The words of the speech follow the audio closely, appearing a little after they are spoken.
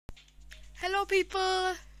Hello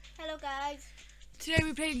people! Hello guys. Today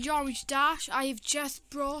we're playing Geometry Dash. I have just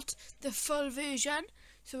brought the full version,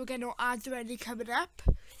 so we're going to ads already coming up.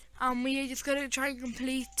 And we are just going to try and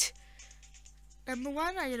complete number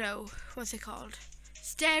 1, I don't know, what's it called?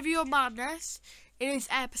 Stereo Madness in this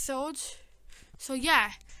episode. So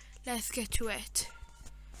yeah, let's get to it.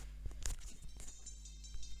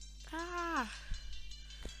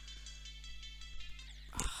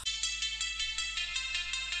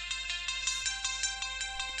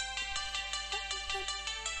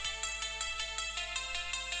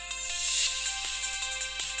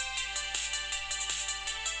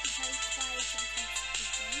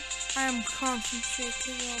 I am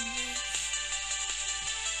concentrating on this.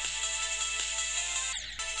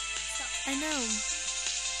 Stop. I know.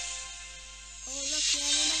 Oh look, you're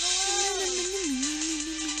in another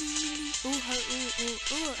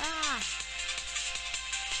world.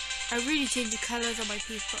 I really changed the colours on my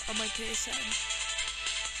people, on my person.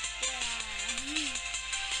 Yeah.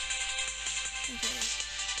 Okay.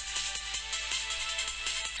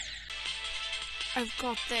 I've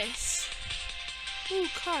got this. Ooh,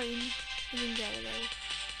 coin. I didn't get it though.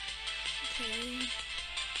 Okay.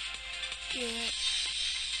 Yeah.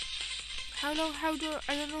 I don't know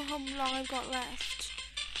how long I've got left.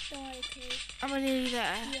 Don't worry, please. Am I nearly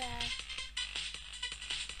there? Yeah.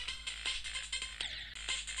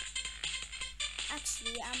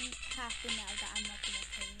 Actually, I'm happy now that I'm not gonna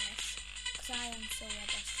play this, because I am so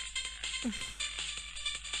rubbish.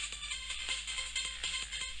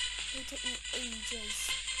 It took me ages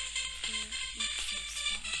to reach this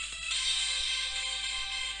far.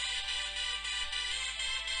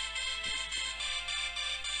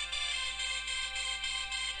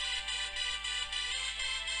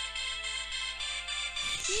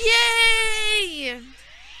 Yay!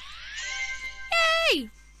 Yay!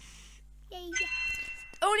 Yay!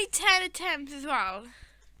 Only 10 attempts as well.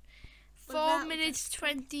 Well, 4 minutes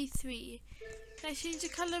 23. Can I change the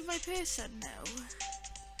colour of my person now?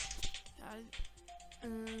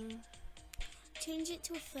 Change it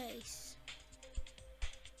to a face.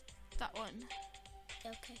 That one.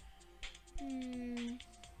 Okay.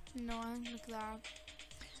 No, I don't look that.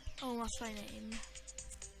 Oh, what's my name?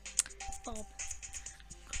 Bob.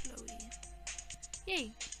 Chloe.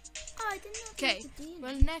 Yay. Oh, I didn't know. Okay.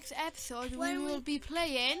 Well, next episode we When will we- be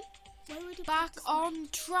playing Why would you Back practice on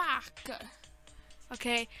Track.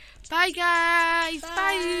 Okay. Bye guys. Bye.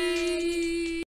 Bye.